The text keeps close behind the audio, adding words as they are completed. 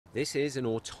This is an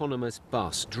autonomous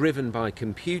bus driven by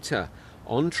computer,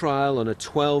 on trial on a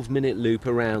 12-minute loop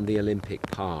around the Olympic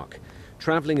Park.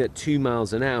 Travelling at 2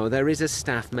 miles an hour, there is a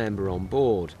staff member on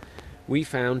board. We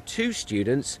found 2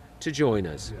 students to join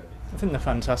us. I think they're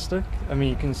fantastic. I mean,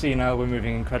 you can see now we're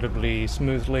moving incredibly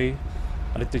smoothly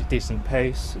at a decent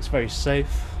pace. It's very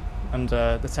safe, and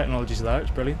the technology's there.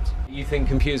 It's brilliant. You think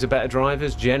computers are better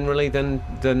drivers generally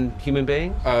than human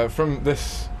beings? From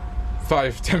this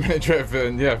 5-10 minute trip,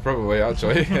 then yeah, probably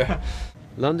actually. Yeah.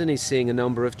 London is seeing a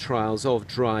number of trials of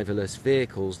driverless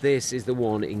vehicles. This is the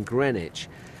one in Greenwich.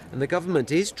 And the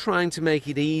government is trying to make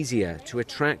it easier to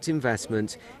attract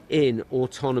investment in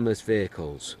autonomous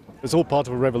vehicles. It's all part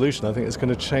of a revolution. I think it's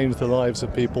going to change the lives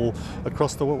of people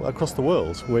across the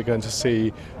world. We're going to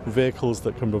see vehicles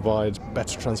that can provide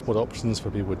better transport options for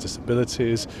people with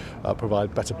disabilities,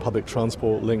 provide better public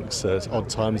transport links at odd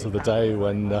times of the day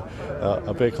when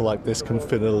a vehicle like this can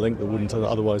fill in a link that wouldn't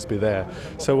otherwise be there.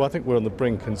 So I think we're on the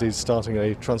brink, indeed, starting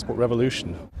a transport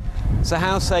revolution. So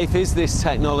how safe is this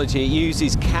technology? It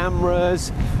uses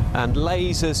cameras and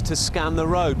lasers to scan the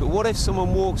road, but what if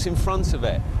someone walks in front of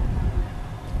it?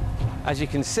 As you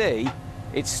can see,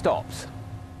 it stops.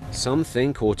 Some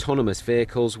think autonomous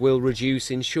vehicles will reduce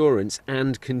insurance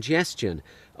and congestion.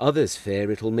 Others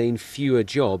fear it'll mean fewer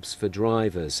jobs for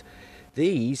drivers.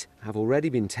 These have already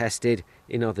been tested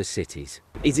in other cities.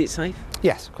 Is it safe?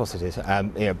 Yes, of course it is.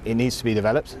 It needs to be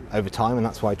developed over time, and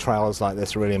that's why trials like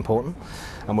this are really important.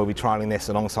 And we'll be trialling this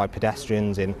alongside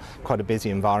pedestrians in quite a busy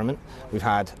environment. We've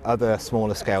had other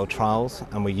smaller scale trials,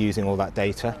 and we're using all that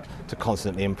data to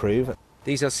constantly improve.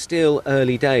 These are still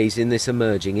early days in this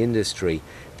emerging industry.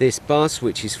 This bus,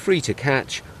 which is free to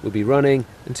catch, will be running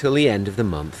until the end of the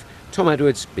month. Tom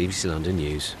Edwards, BBC London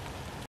News.